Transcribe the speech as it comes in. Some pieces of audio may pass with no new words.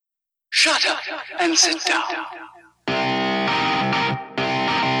Shut up and sit down.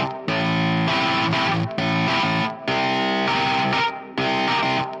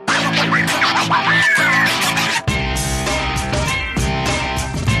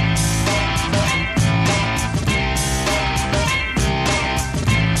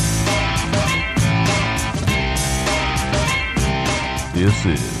 This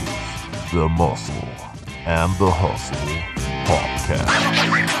is the Muscle and the Hustle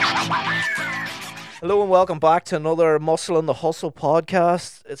podcast. Hello and welcome back to another Muscle and the Hustle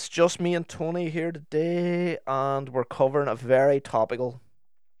podcast. It's just me and Tony here today, and we're covering a very topical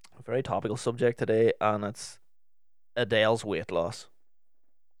subject today, and it's Adele's weight loss.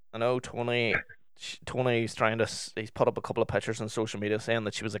 I know Tony's he's put up a couple of pictures on social media saying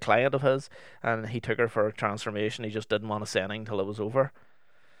that she was a client of his and he took her for a transformation. He just didn't want to say anything till it was over.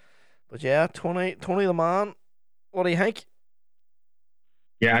 But yeah, Tony the man, what do you think?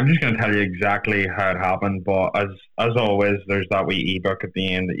 Yeah, I'm just going to tell you exactly how it happened, but as always, there's that wee ebook at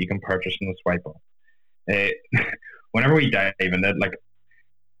the end that you can purchase in the swipe up. Whenever we dive into it, like,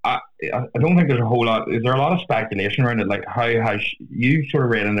 I don't think there's a whole lot. Is there a lot of speculation around it? Like, how has you sort of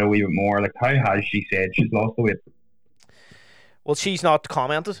read into a wee bit more? Like, how has she said she's lost the weight? Well, she's not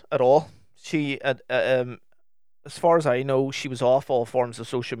commented at all. She, as far as I know, she was off all forms of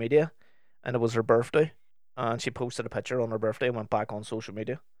social media, and it was her birthday, and she posted a picture on her birthday and went back on social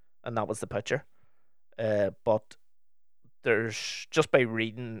media, and that was the picture. But there's just by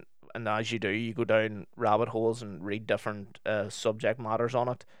reading, and as you do, you go down rabbit holes and read different subject matters on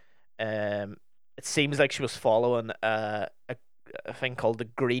it. It seems like she was following a thing called the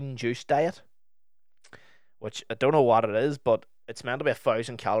green juice diet, which I don't know what it is, but it's meant to be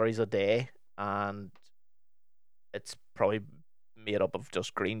 1,000 calories a day, and it's probably made up of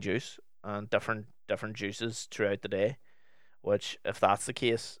just green juice and different juices throughout the day. Which, if that's the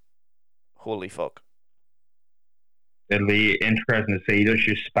case, holy fuck. It'll be interesting to see does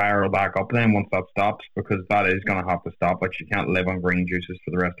she spiral back up then once that stops, because that is going to have to stop. Like, she can't live on green juices for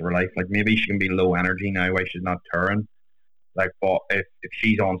the rest of her life. Like, maybe she can be low energy now while she's not touring. Like, but if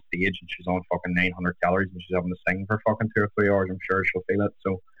she's on stage and she's on fucking 900 calories and she's having to sing for fucking 2 or 3 hours, I'm sure she'll feel it.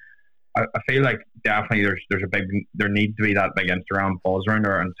 So I feel like definitely there needs to be that big Instagram buzz around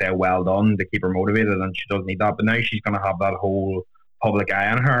her and say well done to keep her motivated, and she does need that. But now she's going to have that whole public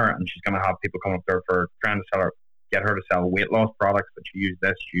eye on her, and she's going to have people come up to her for trying to get her to sell weight loss products, that she used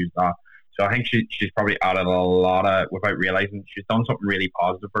this, she used that. So I think she's probably added a lot of, without realising, she's done something really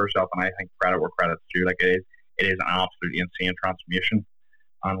positive for herself, and I think credit where credit's due. Like, it is an absolutely insane transformation,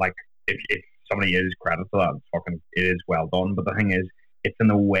 and like if somebody is credit to that, it is well done. But the thing is, it's in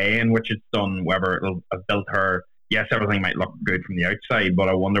the way in which it's done, whether it'll have built her. Yes, everything might look good from the outside, but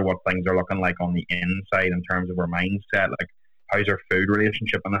I wonder what things are looking like on the inside in terms of her mindset. Like, how's her food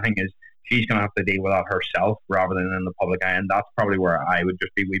relationship? And the thing is, she's going to have to deal with that herself rather than in the public eye. And that's probably where I would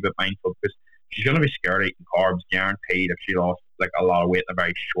just be a wee bit mindful, because she's going to be scared of eating carbs, guaranteed, if she lost like a lot of weight in a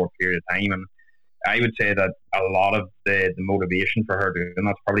very short period of time. And I would say that a lot of the motivation for her doing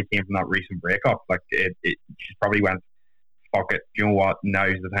that probably came from that recent breakup. Like, she probably went, fuck it, you know what,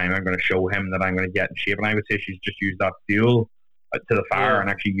 now's the time, I'm going to show him that I'm going to get in shape. And I would say she's just used that fuel to the fire, and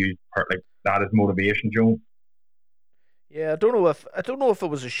actually used her, like, that as motivation, Joe. Yeah, I don't know if it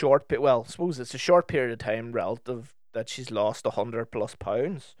was a short period. Well, I suppose it's a short period of time relative that she's lost 100+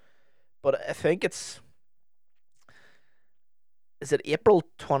 pounds, but I think is it April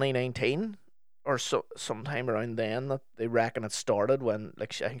 2019 or sometime around then that they reckon it started, when I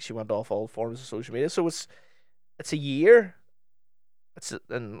think she went off all forms of social media. So it's a year.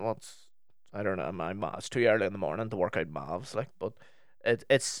 I don't know. It's too early in the morning to work out maths, like, but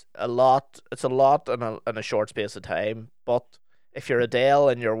it's a lot. It's a lot in a short space of time. But if you're Adele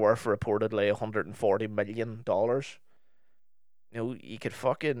and you're worth reportedly $140 million, you know, you could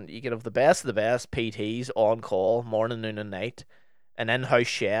have the best of the best PTs on call morning, noon, and night, an in-house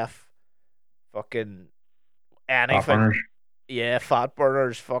chef, fucking anything. Yeah, fat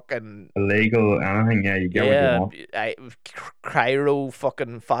burners, fucking illegal, anything. Yeah, you get what you want. Cryo,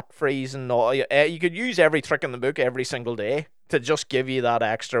 fucking fat freeze, and all. You could use every trick in the book every single day to just give you that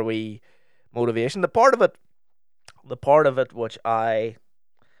extra wee motivation. The part of it which I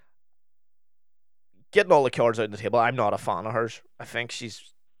getting all the cards out on the table, I'm not a fan of hers. I think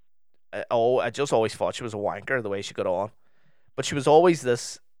I just always thought she was a wanker the way she got on, but she was always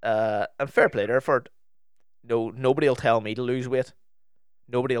this. And fair play to her for it. No, nobody will tell me to lose weight.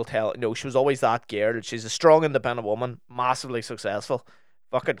 Nobody will tell. No, she was always that girl. She's a strong, independent woman, massively successful,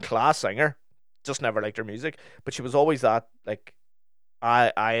 fucking class singer. Just never liked her music, but she was always that, like,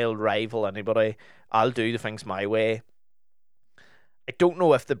 I'll rival anybody. I'll do the things my way. I don't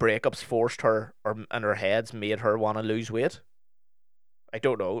know if the breakups forced her or in her heads made her want to lose weight. I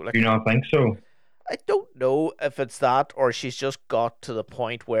don't know. Like, Do you not think so? I don't know if it's that or she's just got to the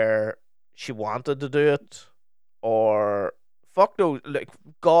point where she wanted to do it, or fuck knows. Like,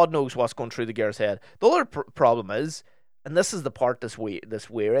 God knows what's going through the girl's head. The other problem is, and this is the part that's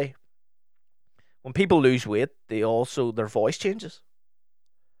weary. When people lose weight, their voice changes.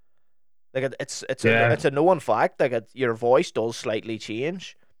 Like Yeah. it's a known fact. Like your voice does slightly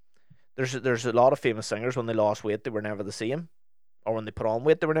change. There's a lot of famous singers when they lost weight they were never the same, or when they put on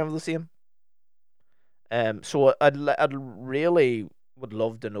weight they were never the same. So I'd really would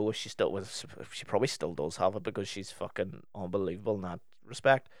love to know if she still was. She probably still does have it because she's fucking unbelievable in that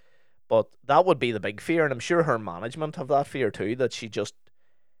respect. But that would be the big fear, and I'm sure her management have that fear too. That she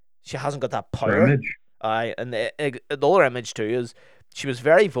hasn't got that Her power. image. Aye, and the other image too is she was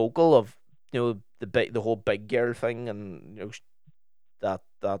very vocal of the whole big girl thing, and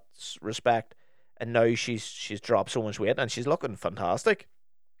that's respect. And now she's dropped so much weight and she's looking fantastic.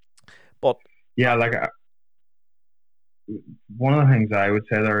 But Yeah, like one of the things I would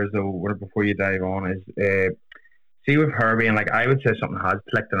say there is though, before you dive on, is see with her being like, I would say something has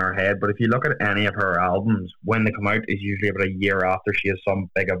clicked in her head. But if you look at any of her albums, when they come out, is usually about a year after she has some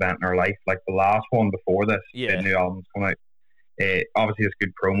big event in her life. Like the last one before this, Yeah. the new album's come out. Obviously, it's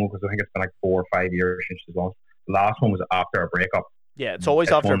good promo because I think it's been like 4 or 5 years since she's launched. The last one was after a breakup. yeah, it's always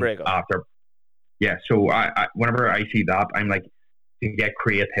This after a one breakup. After, yeah. So I whenever I see that, I'm like, to get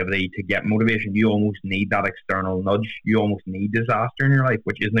creativity, to get motivation, you almost need that external nudge. You almost need disaster in your life,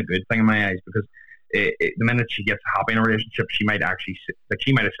 which isn't a good thing in my eyes because the minute she gets happy in a relationship, she might actually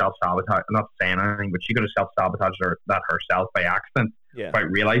she might have self-sabotaged. I'm not saying anything, but she could have self-sabotaged that herself by accident, Yeah,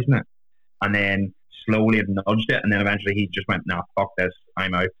 without realizing it, and then slowly had nudged it, and then eventually he just went, "Nah, fuck this,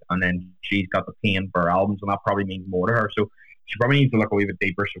 I'm out." And then she's got the pain for her albums, and that probably means more to her. So she probably needs to look a wee bit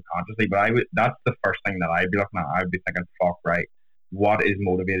deeper subconsciously. But that's the first thing that I'd be looking at. I'd be thinking, "Fuck, right, what is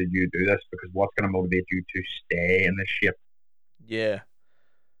motivated you to do this? Because what's going to motivate you to stay in this ship?" yeah,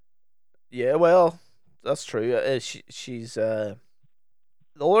 yeah. Well, that's true. She's the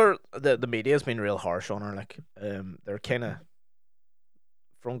media's been real harsh on her. Like they're kind of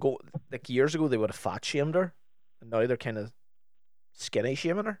like years ago they would have fat shamed her, and now they're kind of skinny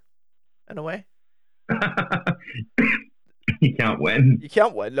shaming her in a way. You can't win. You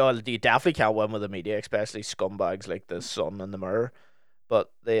can't win. No, you definitely can't win with the media, especially scumbags like the Sun and the Mirror. But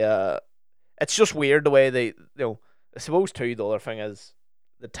it's just weird the way I suppose too. The other thing is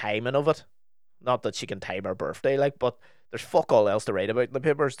the timing of it. Not that she can time her birthday, like, but there's fuck all else to write about in the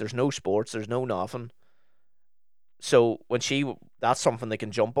papers. There's no sports. There's no nothing. So that's something they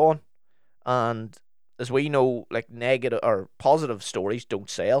can jump on, and as we know, like negative or positive stories don't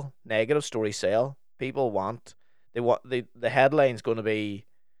sell. Negative stories sell. People want the headline's going to be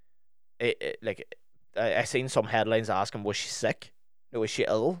like I seen some headlines asking was she sick? No, is she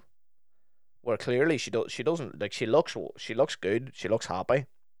ill? Where clearly she doesn't like she looks good. She looks happy.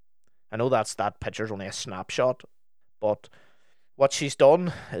 I know that picture's only a snapshot, but what she's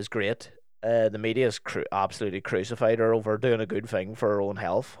done is great. The media has absolutely crucified her over doing a good thing for her own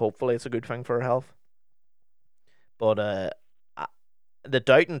health. Hopefully, it's a good thing for her health. But the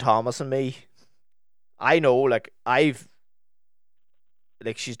Doubting Thomas and me, I know, like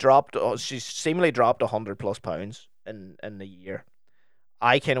she's seemingly dropped 100+ pounds in the year.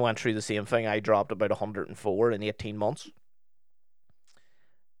 I kind of went through the same thing. I dropped about 104 in 18 months.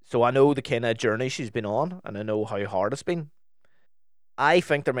 So I know the kind of journey she's been on, and I know how hard it's been. I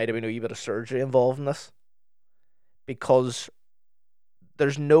think there might have been a wee bit of surgery involved in this, because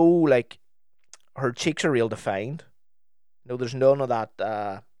there's no, like, her cheeks are real defined. No, there's none of that.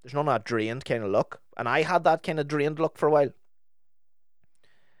 There's none of that drained kind of look, and I had that kind of drained look for a while.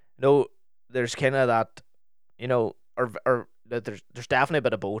 No, there's kind of that, or there's definitely a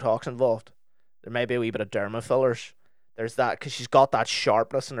bit of Botox involved. There may be a wee bit of derma fillers. There's that because she's got that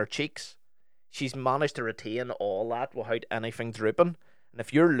sharpness in her cheeks. She's managed to retain all that without anything drooping. And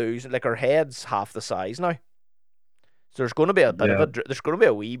if you're losing, like, her head's half the size now, so there's going to be a bit of there's going to be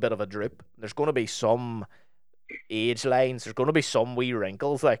a wee bit of a droop. There's going to be some age lines. There's going to be some wee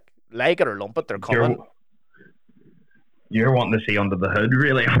wrinkles. Like it or lump it, they're coming. You're wanting to see under the hood,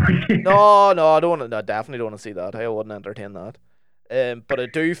 really? No, I don't want to. No, definitely don't want to see that. I wouldn't entertain that. But I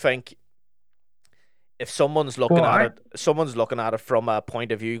do think if someone's looking at it from a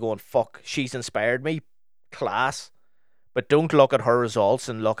point of view going, "Fuck, she's inspired me," class. But don't look at her results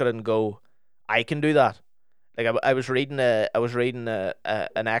and look at it and go, "I can do that." Like I was reading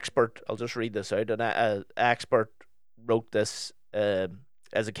an expert. I'll just read this out. An expert wrote this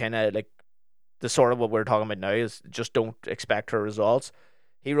as a kind of like the sort of what we're talking about now is just don't expect her results.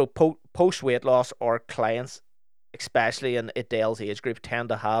 He wrote post weight loss or clients, especially in Adele's age group, tend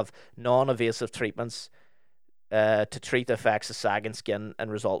to have non-invasive treatments to treat the effects of sagging skin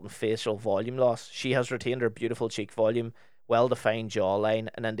and result in facial volume loss. She has retained her beautiful cheek volume, well-defined jawline,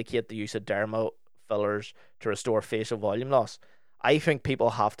 and indicate the use of dermal fillers to restore facial volume loss. I think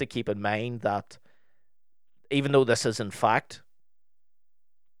people have to keep in mind that even though this is in fact,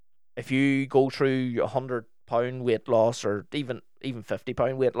 if you go through £100 weight loss or even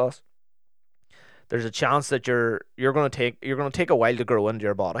 £50 weight loss, there's a chance that you're going to take a while to grow into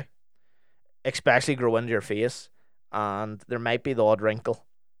your body, especially grow into your face, and there might be the odd wrinkle.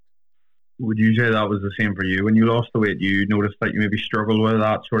 Would you say that was the same for you when you lost the weight? You noticed that you maybe struggled with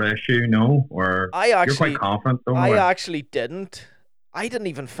that sort of issue, no? Or you're quite confident though? I actually didn't. I didn't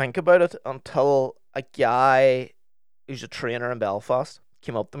even think about it until a guy who's a trainer in Belfast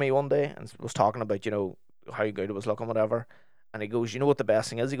came up to me one day and was talking about, how good it was looking, whatever. And he goes, you know what the best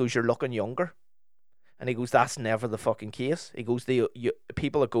thing is? He goes, you're looking younger. And he goes, that's never the fucking case. He goes,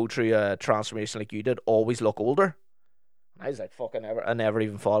 people that go through a transformation like you did always look older. And I was like, fuck, I never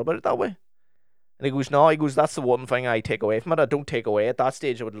even thought about it that way. And he goes, no, that's the one thing I take away from it. I don't take away. At that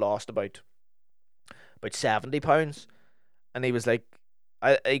stage, I would lost about 70 pounds. And he was like,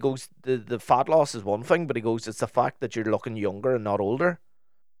 he goes, the fat loss is one thing, but he goes, it's the fact that you're looking younger and not older.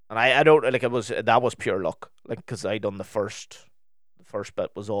 And I don't, like, that was pure luck. Like, because I done the first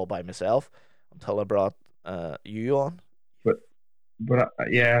bit was all by myself until I brought you on. But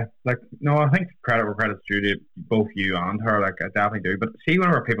yeah, like, no, I think credit where credit's due to both you and her. Like, I definitely do. But see,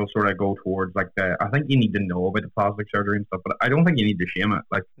 whenever people sort of go towards like I think you need to know about the plastic surgery and stuff. But I don't think you need to shame it.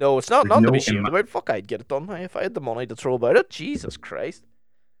 Like, no, it's not to be shamed about. Fuck, I'd get it done if I had the money to throw about it. Jesus Christ.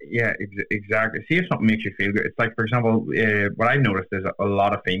 Yeah, exactly. See if something makes you feel good. It's like, for example, what I've noticed is a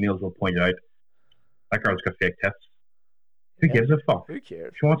lot of females will point out that girl's got fake tits. Who gives a fuck? Who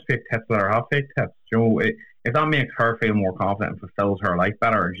cares? She wants fake tits, let her have fake tits. If that makes her feel more confident and fulfills her life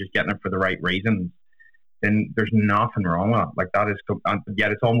better and she's getting it for the right reasons, then there's nothing wrong with it. Like, that is,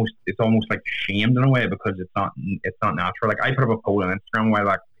 yet it's almost like shamed in a way because it's not natural. Like, I put up a poll on Instagram a while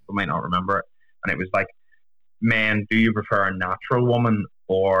back, people might not remember it, and it was like, men, do you prefer a natural woman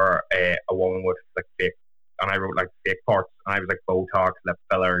or a woman with like fake? And I wrote like fake parts, and I was like Botox, lip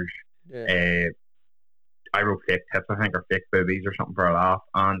fillers, I wrote fake tits, I think, or fake boobies or something for a laugh.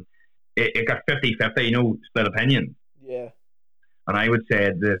 And it got 50-50, split opinion. Yeah. And I would say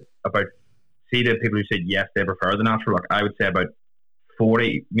that see the people who said yes, they prefer the natural look. I would say about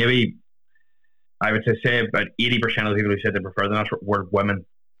 40, maybe, I would say about 80% of the people who said they prefer the natural were women.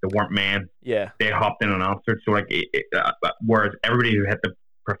 They weren't men. Yeah. They hopped in and answered. So, like, whereas everybody who hit the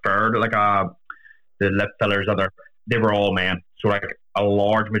preferred, like, the lip fillers, they were all men. So, like, a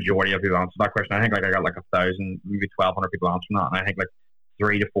large majority of people answered that question. I think, like, I got like 1,000, maybe 1,200 people answering that, and I think like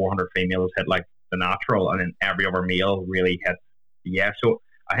 300 to 400 females hit like the natural, and then every other male really hit the yes. So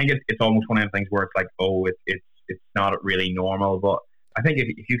I think it's almost one of the things where it's like, oh, it's not really normal, but I think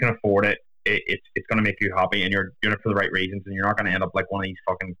if you can afford it, it's going to make you happy, and you're doing it for the right reasons, and you're not going to end up like one of these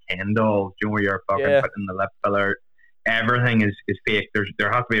fucking Ken dolls, where you're fucking putting the lip filler. Everything is fake.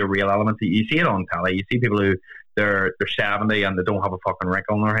 There has to be a real element to it. You see it on telly. You see people who they're 70 and they don't have a fucking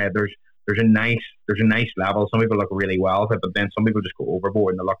wrinkle in their head. There's a nice level. Some people look really well, but then some people just go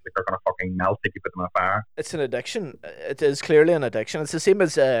overboard and they look like they're gonna fucking melt if you put them in a fire. It's an addiction. It is clearly an addiction. It's the same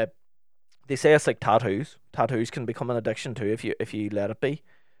as they say it's like tattoos. Tattoos can become an addiction too if you let it be.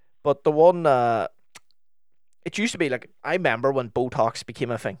 But the one it used to be like, I remember when Botox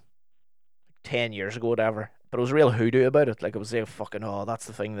became a thing 10 years ago, whatever. But it was a real hoodoo about it. Like, it was like, fucking, that's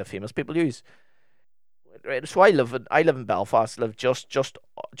the thing that famous people use. Right, so I live in Belfast. Live just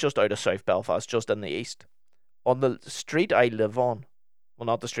out of South Belfast, just in the east. On the street I live on, well,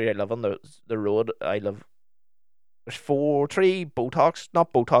 not the street I live on, the road I live. There's 3 Botox,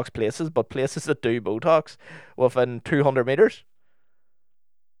 not Botox places, but places that do Botox within 200 meters.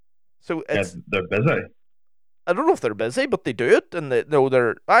 So it's they're busy. I don't know if they're busy, but they do it, and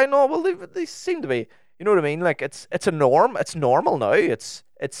I know. Well, they seem to be. You know what I mean? Like, it's a norm. It's normal now. It's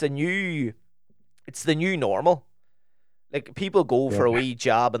the new normal. Like, people go for a wee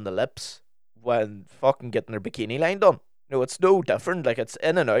jab in the lips when fucking getting their bikini line done. No, it's no different. Like, it's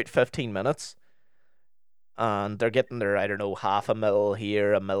in and out 15 minutes. And they're getting their, I don't know, half a mil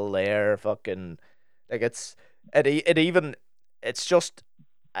here, a mil there, fucking, like, it's just,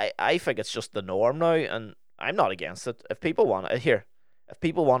 I think it's just the norm now, and I'm not against it. If people want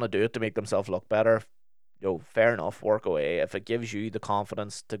to do it to make themselves look better, fair enough, work away. If it gives you the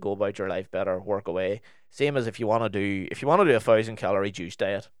confidence to go about your life better, work away. Same as if you want to do a 1,000 calorie juice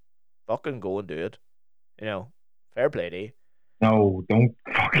diet, fucking go and do it. You know, fair play to you. No, don't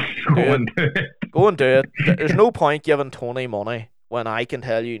fucking Do go it. and do it. Go and do it. There's no point giving Tony money when I can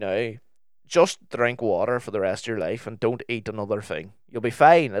tell you now, just drink water for the rest of your life and don't eat another thing. You'll be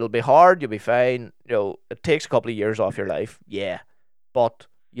fine. It'll be hard. You'll be fine. You know, it takes a couple of years off your life. Yeah, but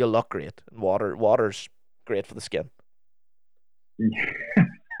you'll look great. And water's great for the skin.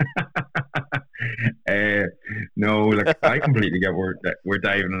 No, look, I completely get we're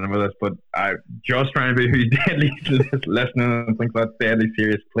diving into this, but I just trying to be who's deadly listening and think that's deadly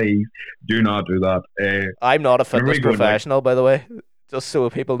serious. Please do not do that. I'm not a fitness going, like- professional, by the way. Just so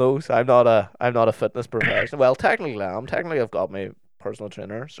people know, so I'm not a fitness professional. Well, technically, I've got my personal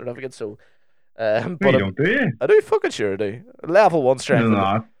trainer certificate, so. No, But you don't, do you? I do fucking sure do. Level 1 strength. No,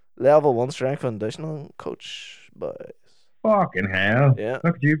 not. Level 1 strength conditioning coach, boys. Fucking hell. Yeah.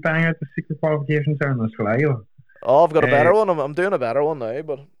 Look at you bang out the secret qualifications there on the slide. Oh, I've got a better one. I'm doing a better one now,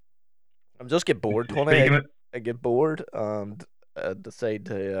 but I'm just get bored, Tony. Speaking of, I get bored and decide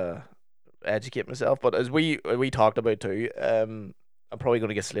to educate myself. But as we talked about too, I'm probably going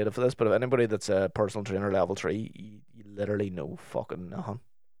to get slated for this. But if anybody that's a personal trainer level 3, you literally know fucking nothing.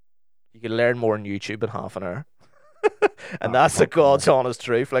 You can learn more on YouTube in half an hour, and that's the God's honest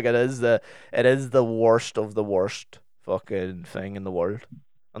truth. Like it is the worst of the worst fucking thing in the world.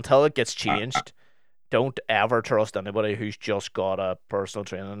 Until it gets changed, don't ever trust anybody who's just got a personal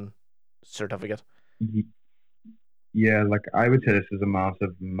training certificate. yeah, like I would say this is a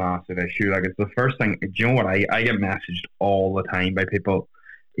massive, massive issue. Like it's the first thing. Do you know what? I get messaged all the time by people,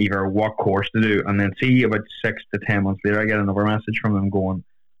 either what course to do, and then see about 6 to 10 months later, I get another message from them going,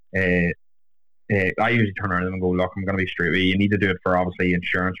 I usually turn around and go, look, I'm going to be straight with you. You need to do it for obviously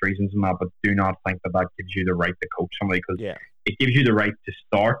insurance reasons and that, but do not think that gives you the right to coach somebody, because it gives you the right to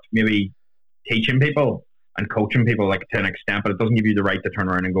start maybe teaching people and coaching people like to an extent, but it doesn't give you the right to turn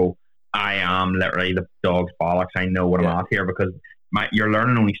around and go, I am literally the dog's bollocks. I know what I'm at here, because your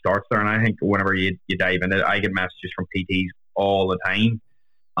learning only starts there. And I think whenever you dive into it, I get messages from PTs all the time,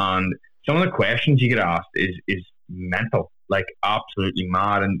 and some of the questions you get asked is mental, like absolutely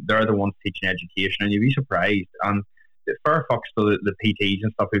mad, and they're the ones teaching education, and you'd be surprised. And fair fucks to the PTs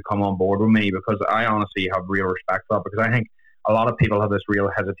and stuff who come on board with me, because I honestly have real respect for that, because I think a lot of people have this real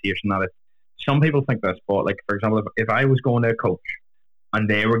hesitation that some people think this, but like for example, if I was going to a coach and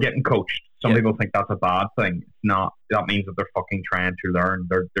they were getting coached, some people think that's a bad thing. It's not. That means that they're fucking trying to learn.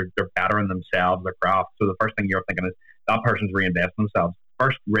 They're bettering themselves, their craft. So the first thing you're thinking is that person's reinvesting themselves.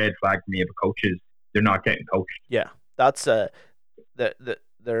 First red flag for me of a coach is they're not getting coached. Yeah, that's I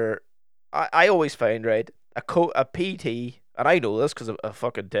always find, right, a PT, and I know this because I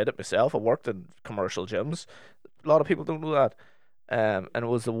fucking did it myself. I worked in commercial gyms. A lot of people don't know that. And it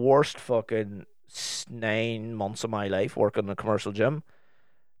was the worst fucking 9 months of my life working in a commercial gym.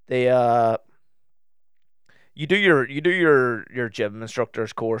 They you do your gym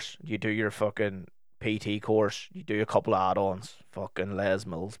instructor's course, you do your fucking PT course, you do a couple of add-ons, fucking Les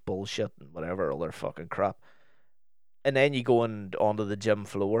Mills bullshit and whatever other fucking crap, and then you go onto the gym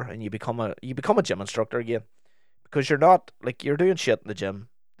floor and you become a gym instructor again, because you're not, like, you're doing shit in the gym.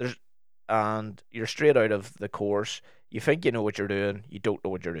 And you're straight out of the course. You think you know what you're doing, you don't know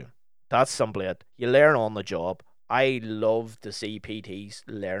what you're doing. That's simply it. You learn on the job. I love to see PTs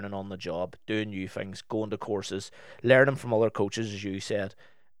learning on the job, doing new things, going to courses, learning from other coaches, as you said,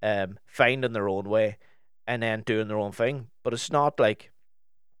 finding their own way, and then doing their own thing. But it's not like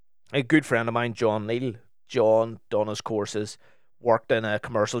a good friend of mine, John Neal. John done his courses, worked in a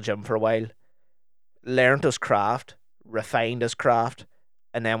commercial gym for a while, learned his craft, refined his craft,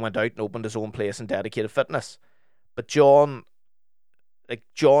 and then went out and opened his own place in dedicated fitness. But John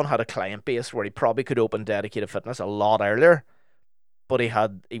had a client base where he probably could open dedicated fitness a lot earlier, but he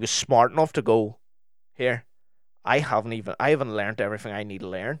was smart enough to go, here, I haven't learned everything I need to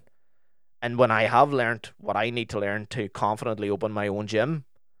learn. And when I have learned what I need to learn to confidently open my own gym,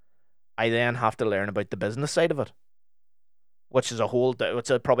 I then have to learn about the business side of it, which is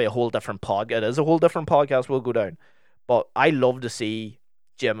probably a whole different podcast. It is a whole different podcast we'll go down. But I love to see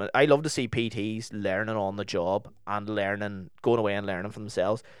PTs learning on the job and going away and learning for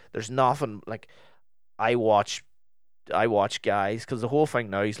themselves. There's nothing like, I watch guys, because the whole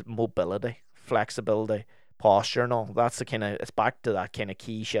thing now is mobility, flexibility, posture, and all. That's it's back to that kind of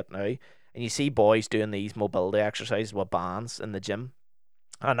key shit now. And you see boys doing these mobility exercises with bands in the gym.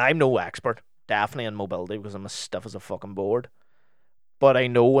 And I'm no expert, definitely in mobility, because I'm as stiff as a fucking board. But I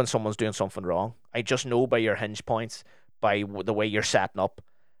know when someone's doing something wrong. I just know by your hinge points, by the way you're setting up.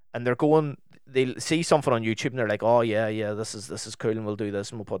 And they see something on YouTube and they're like, oh yeah, this is cool, and we'll do this,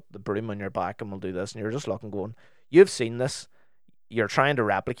 and we'll put the broom on your back and we'll do this, and you're just looking going, you've seen this, you're trying to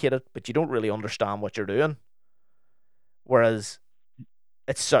replicate it, but you don't really understand what you're doing. Whereas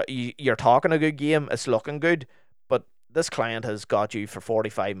you're talking a good game, it's looking good, but this client has got you for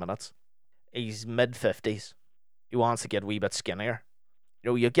 45 minutes. He's mid-50s. He wants to get a wee bit skinnier.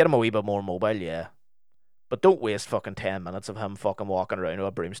 You get him a wee bit more mobile, yeah. But don't waste fucking 10 minutes of him fucking walking around with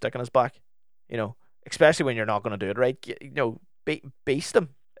a broomstick in his back. Especially when you're not going to do it right. Beast him.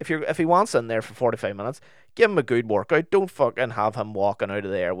 If he wants in there for 45 minutes, give him a good workout. Don't fucking have him walking out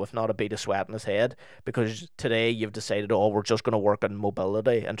of there with not a bead of sweat in his head because today you've decided, we're just going to work on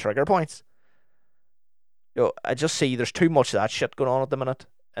mobility and trigger points. I just see there's too much of that shit going on at the minute,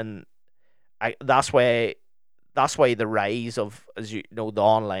 and that's why the rise of, as the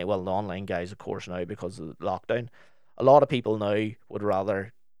online guys, of course, now because of the lockdown, a lot of people now would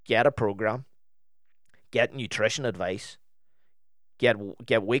rather get a program, get nutrition advice,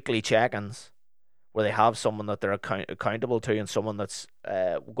 get weekly check-ins where they have someone that they're accountable to and someone that's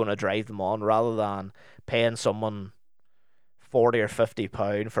going to drive them on, rather than paying someone £40 or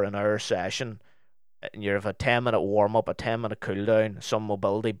 £50 for an hour session and you have a 10-minute warm-up, a 10-minute cool-down, some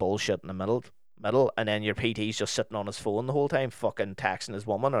mobility bullshit in the middle, and then your PT's just sitting on his phone the whole time fucking texting his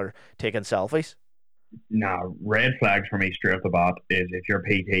woman or taking selfies. Nah, red flags for me straight off the bat is if your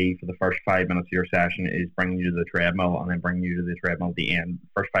PT for the first 5 minutes of your session is bringing you to the treadmill and then bringing you to the treadmill at the end,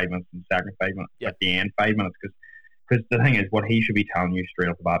 first 5 minutes and the second 5 minutes, at the end 5 minutes, because the thing is, what he should be telling you straight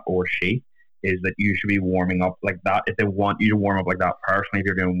off the bat, or she, is that you should be warming up like that. If they want you to warm up like that, personally, if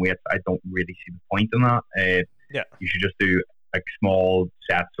you're doing weights, I don't really see the point in that. You should just do like small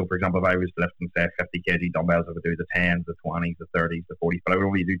sets. So, for example, if I was lifting, say, 50 kg dumbbells, I would do the 10s, the 20s, the 30s, the 40s, but I would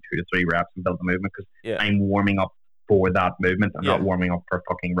only do 2 to 3 reps and build the movement because I'm warming up for that movement. I'm not warming up for a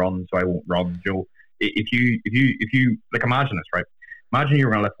fucking run, so I won't run. Joe, if you like, imagine this, right? Imagine you're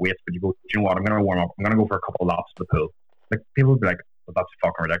going to lift weights, but you go, you know what, I'm going to warm up. I'm going to go for a couple of laps of the pool. Like, people would be like, well, that's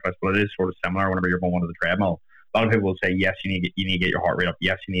fucking ridiculous. But it is sort of similar whenever you're going onto the treadmill. A lot of people will say, yes, you need to get your heart rate up.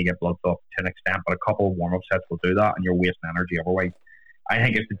 Yes, you need to get blood flow up to an extent, but a couple of warm-up sets will do that, and you're wasting energy otherwise. I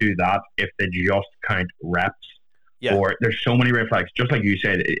think if they do that, if they just count reps, or there's so many red flags, just like you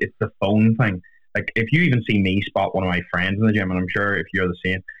said, it's the phone thing. Like, if you even see me spot one of my friends in the gym, and I'm sure if you're the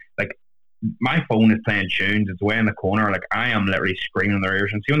same, like, my phone is playing tunes, it's way in the corner, like, I am literally screaming in their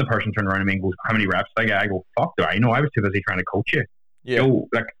ears, and see when the person turns around to me and goes, how many reps did I get? I go, fuck, do I know? I was too busy trying to coach you. So,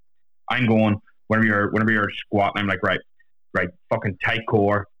 like, I'm going, whenever you're squatting, I'm like, right, fucking tight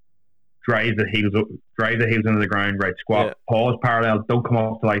core, drive the heels into the ground, right, squat, pause parallel, don't come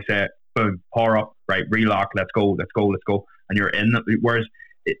off till I say it, boom, power up, right, relock, let's go, and you're in it. Whereas,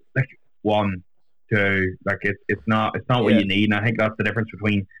 like, 1, 2, like, it's not what you need, and I think that's the difference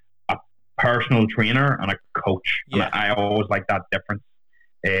between a personal trainer and a coach. And I always like that difference,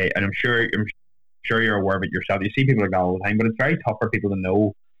 and I'm sure you're aware of it yourself. You see people like that all the time, but it's very tough for people to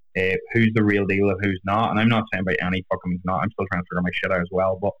know who's the real deal and who's not. And I'm not saying by any fucking who's not. I'm still trying to figure my shit out as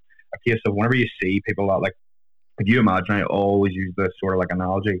well. But a case of whenever you see people that, like, could you imagine? I always use this sort of like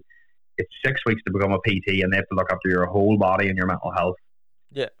analogy. It's 6 weeks to become a PT, and they have to look after your whole body and your mental health.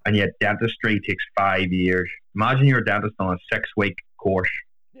 Yeah. And yet dentistry takes 5 years. Imagine you're a dentist on a 6-week course.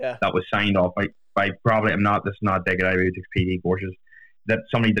 Yeah. That was signed off by probably this is not digging out of it, PT courses. That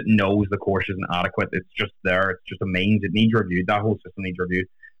somebody that knows the course isn't adequate. It's just there. It's just a means. It needs reviewed. That whole system needs reviewed.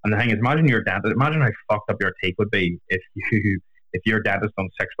 And the thing is, imagine you're a dentist. Imagine how fucked up your take would be if you're a dentist on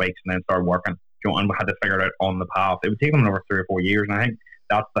 6 weeks and then start working, and had to figure it out on the path. It would take them another 3 or 4 years. And I think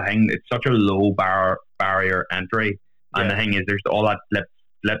that's the thing. It's such a low barrier entry. And the thing is, there's all that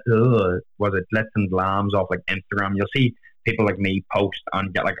glitz and glams off like Instagram. You'll see people like me post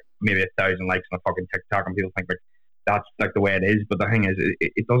and get like maybe 1,000 likes on a fucking TikTok, and people think like that's like the way it is. But the thing is,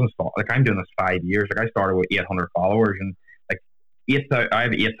 it doesn't stop. Like, I'm doing this 5 years. Like, I started with 800 followers, and like I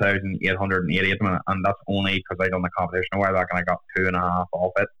have 8,880 at the minute, and that's only because I done the competition a while back and I got 2.5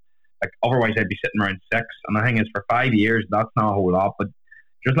 off it. Like, otherwise I'd be sitting around 6. And the thing is, for 5 years, that's not a whole lot. But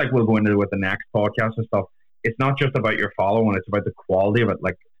just like we'll go into with the next podcast and stuff, it's not just about your following, it's about the quality of it,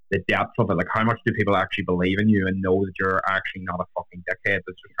 like the depth of it. Like, how much do people actually believe in you and know that you're actually not a fucking dickhead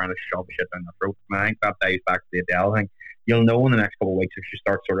that's just trying to shove shit down their throat. And I think that dives back to the Adele thing. You'll know in the next couple of weeks if she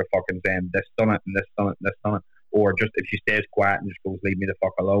starts sort of fucking saying this done it and this done it and this done it, or just if she stays quiet and just goes leave me the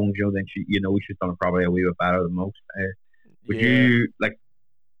fuck alone, then she's done it probably a wee bit better than most. Would you like?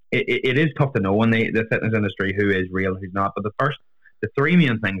 It is tough to know in the fitness industry who is real, who's not. But the 3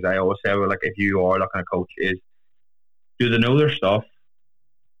 main things I always say, like, if you are looking at a coach, is do they know their stuff?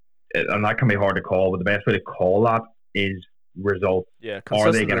 And that can be hard to call, but the best way to call that is results. Yeah,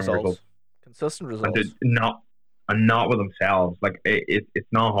 are they getting results? Consistent results. and not with themselves. Like it's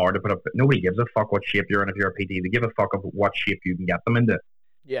not hard to put up. Nobody gives a fuck what shape you're in if you're a PT. They give a fuck of what shape you can get them into.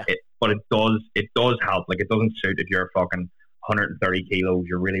 Yeah. But it does help. Like it doesn't suit if you're fucking 130 kilos,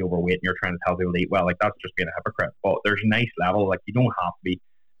 you're really overweight, and you're trying to tell people to eat well. Like that's just being a hypocrite. But there's a nice level. Like you don't have to be.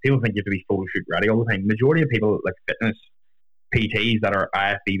 People think you have to be photo shoot ready all the time. Majority of people like fitness PTs that are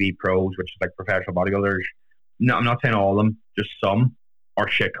IFBB pros, which is like professional bodybuilders. No, I'm not saying all of them, just some are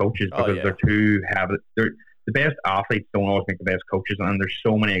shit coaches because they're too heavy. They're the best athletes don't always make the best coaches, and there's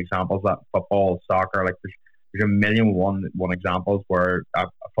so many examples that football, soccer, like there's a million one examples where a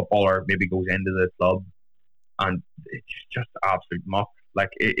footballer maybe goes into the club and it's just absolute muck. Like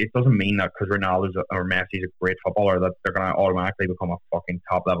it doesn't mean that because Ronaldo's or Messi's a great footballer that they're going to automatically become a fucking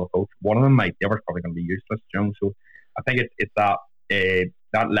top level coach. One of them might, the other's probably going to be useless, you know. So I think it's that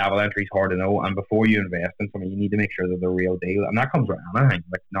that level entry is hard to know, and before you invest in something, you need to make sure that they're the real deal, and that comes with anything,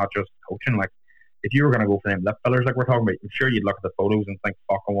 like not just coaching. Like if you were going to go for them lip fillers, like we're talking about, I'm sure you'd look at the photos and think,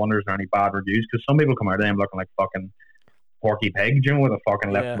 "Fucking wonder is there any bad reviews?" Because some people come out of them looking like fucking Porky Pig, you know, with a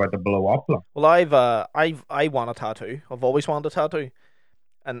fucking lip about to blow up. Like. Well, I want a tattoo. I've always wanted a tattoo.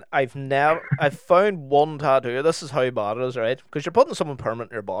 And I've found one tattoo. This is how bad it is, right? Because you're putting something permanent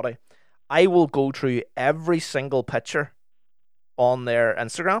in your body. I will go through every single picture on their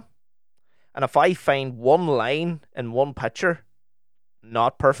Instagram. And if I find one line in one picture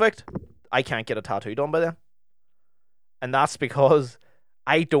not perfect, I can't get a tattoo done by them. And that's because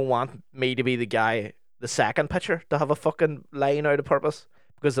I don't want me to be the guy, the second picture, to have a fucking line out of purpose.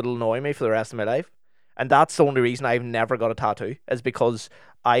 Because it'll annoy me for the rest of my life. And that's the only reason I've never got a tattoo, is because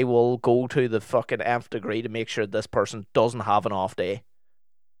I will go to the fucking nth degree to make sure this person doesn't have an off day.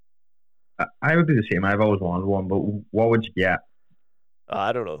 I would do the same. I've always wanted one, but what would you get?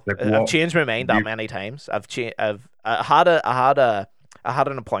 I don't know. Like I've changed my mind that many times. I had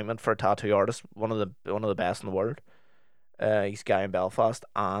an appointment for a tattoo artist, one of the best in the world. He's a guy in Belfast,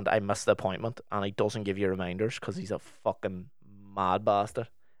 and I missed the appointment, and he doesn't give you reminders because he's a fucking mad bastard.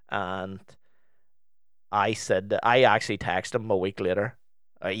 And I actually texted him a week later.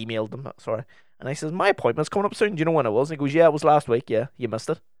 I emailed him, sorry. And I says, my appointment's coming up soon. Do you know when it was? And he goes, yeah, it was last week. Yeah, you missed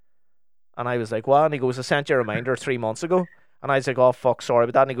it. And I was like, what? And he goes, I sent you a reminder 3 months ago. And I was like, oh, fuck, sorry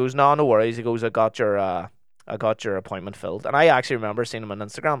about that. And he goes, no worries. He goes, I got your appointment filled. And I actually remember seeing him on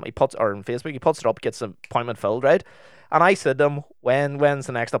Instagram. Or on Facebook. He puts it up, gets the appointment filled, right? And I said to him, when's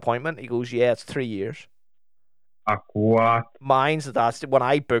the next appointment? He goes, yeah, it's 3 years. What? That's when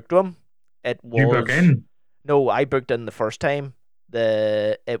I booked him. It was. You book in? No, I booked in the first time.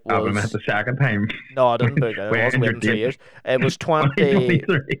 It was. I meant the second time. No, I didn't book it. I wasn't waiting 3 years. It was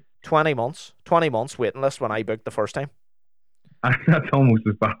 20 months. 20 months waiting list when I booked the first time. That's almost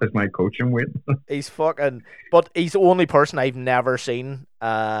as bad as my coaching wait. He's fucking. But he's the only person I've never seen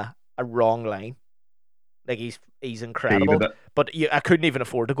a wrong line. Like he's incredible. But I couldn't even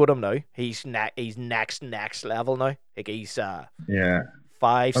afford to go to him now. He's next level now. Like he's yeah.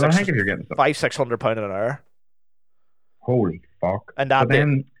 I think if you're getting £500-600 an hour. Holy fuck! And that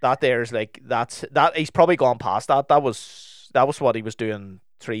he's probably gone past that. That was what he was doing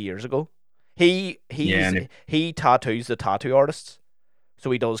 3 years ago. He tattoos the tattoo artists.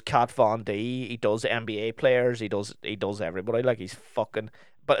 So he does Kat Von D, he does NBA players, he does everybody. Like he's fucking.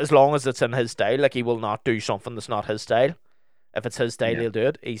 But as long as it's in his style, like he will not do something that's not his style. If it's his style, he'll do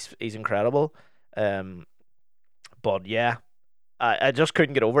it. He's incredible. But yeah. I just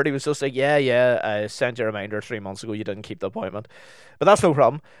couldn't get over it. He was just like, yeah, I sent you a reminder 3 months ago. You didn't keep the appointment. But that's no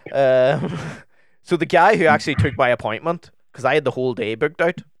problem. So the guy who actually took my appointment, because I had the whole day booked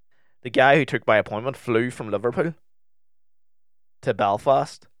out, the guy who took my appointment flew from Liverpool to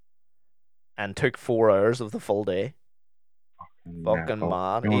Belfast and took 4 hours of the full day. Fucking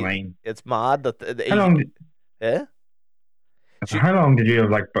mad. You know what I mean? It's mad that... How long yeah? How long did you have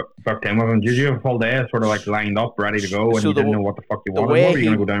booked in with him? Did you have a full day sort of like lined up, ready to go, and you didn't know what the fuck you wanted? What were you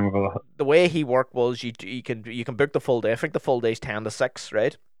going to go down with? The way he worked was you can book the full day. I think the full day's 10 to 6,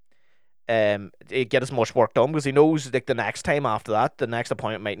 right? To get as much work done because he knows like the next time after that, the next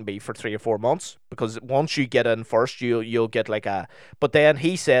appointment mightn't be for 3 or 4 months because once you get in first, you'll get like a. But then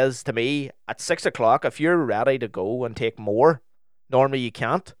he says to me at 6 o'clock, if you're ready to go and take more, normally you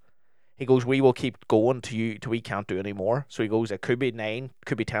can't. He goes, we will keep going till we can't do any more. So he goes, it could be 9,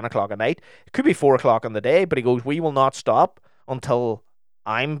 could be 10 o'clock at night, it could be 4 o'clock in the day, but he goes, we will not stop until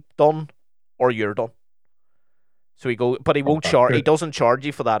I'm done or you're done. So he goes, but he won't charge. He doesn't charge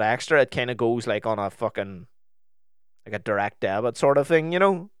you for that extra. It kind of goes like on a fucking like a direct debit sort of thing, you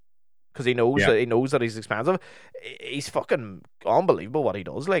know, because he knows that he's expensive. He's fucking unbelievable what he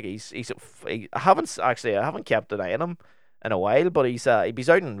does. Like I haven't kept an eye on him in a while, but he's out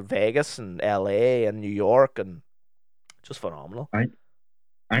in Vegas and LA and New York and Just phenomenal. I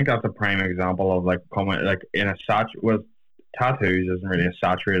think that's a prime example of like coming like in a with tattoos isn't really a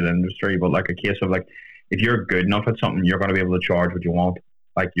saturated industry, but like a case of like if you're good enough at something, you're going to be able to charge what you want.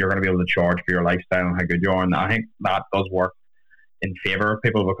 Like you're going to be able to charge for your lifestyle and how good you are, and I think that does work in favor of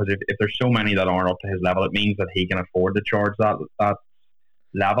people because if there's so many that aren't up to his level, it means that he can afford to charge that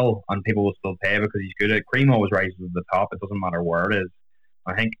level, and people will still pay because he's good at. Cream always rises to the top. It doesn't matter where it is.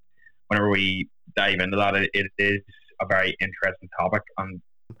 I think whenever we dive into that, it is a very interesting topic. And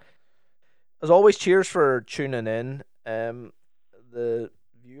as always, cheers for tuning in. The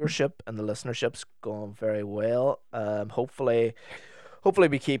viewership and the listenership's gone very well. Hopefully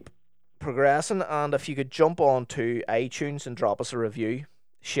we keep progressing. And if you could jump on to iTunes and drop us a review,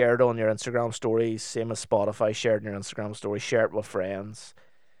 share it on your Instagram stories, same as Spotify, share it on your Instagram story, share it with friends.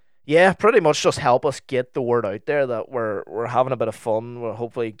 Yeah, pretty much just help us get the word out there that we're having a bit of fun. We're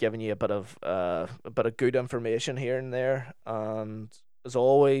hopefully giving you a bit of good information here and there. And as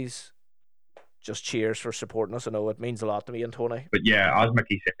always, just cheers for supporting us. I know it means a lot to me and Tony. But yeah, as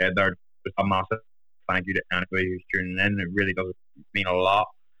Mickey said, there's a massive thank you to anybody who's tuning in. It really does mean a lot.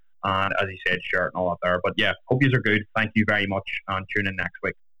 And as he said, share it and all that there. But yeah, hope you are good. Thank you very much and tune in next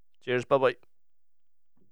week. Cheers. Bye-bye.